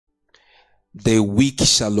the weak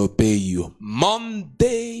shall obey you.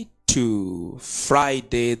 Monday to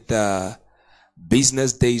Friday, the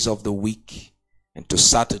business days of the week, and to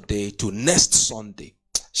Saturday to next Sunday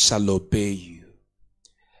shall obey you.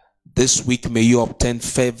 This week may you obtain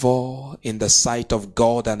favor in the sight of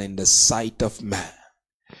God and in the sight of man.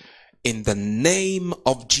 In the name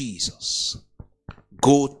of Jesus,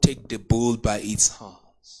 go take the bull by its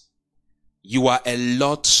horns. You are a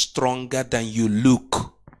lot stronger than you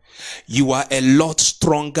look. You are a lot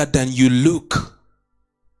stronger than you look.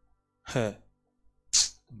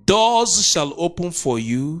 Doors shall open for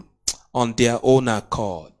you on their own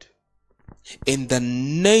accord. In the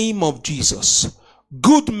name of Jesus,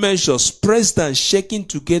 good measures pressed and shaken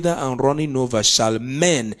together and running over shall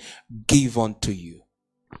men give unto you.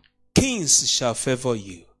 Kings shall favor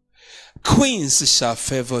you. Queens shall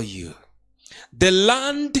favor you. The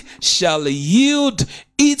land shall yield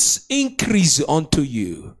its increase unto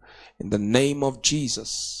you. In the name of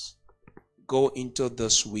Jesus, go into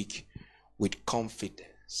this week with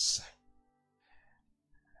confidence.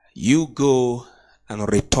 You go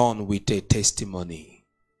and return with a testimony.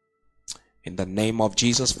 In the name of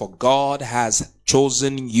Jesus, for God has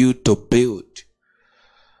chosen you to build.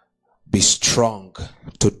 Be strong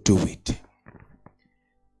to do it.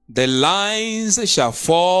 The lines shall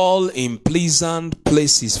fall in pleasant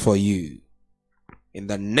places for you. In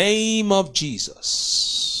the name of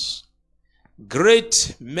Jesus,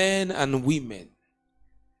 great men and women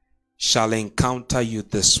shall encounter you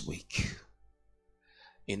this week.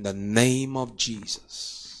 In the name of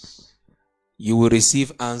Jesus, you will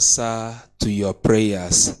receive answer to your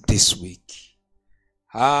prayers this week.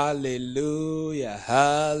 Hallelujah,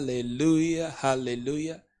 hallelujah,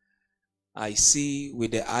 hallelujah. I see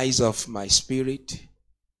with the eyes of my spirit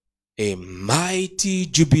a mighty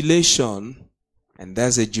jubilation, and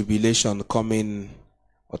there's a jubilation coming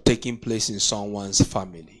or taking place in someone's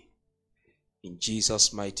family. In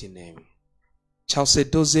Jesus' mighty name. Charles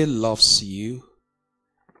Edozie loves you,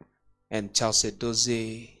 and Charles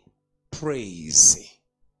Edozie prays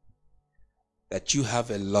that you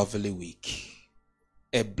have a lovely week,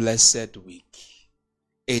 a blessed week,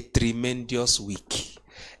 a tremendous week,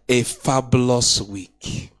 a fabulous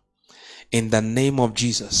week. In the name of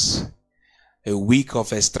Jesus, a week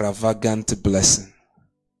of extravagant blessing.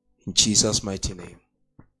 In Jesus' mighty name.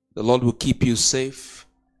 The Lord will keep you safe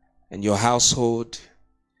and your household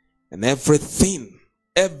and everything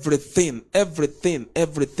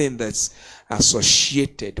that's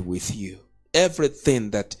associated with you. Everything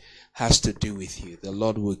that has to do with you. The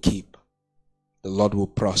Lord will keep. The Lord will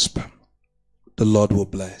prosper. The Lord will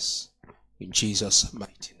bless. In Jesus'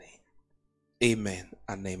 mighty name. Amen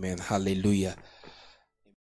and amen. Hallelujah.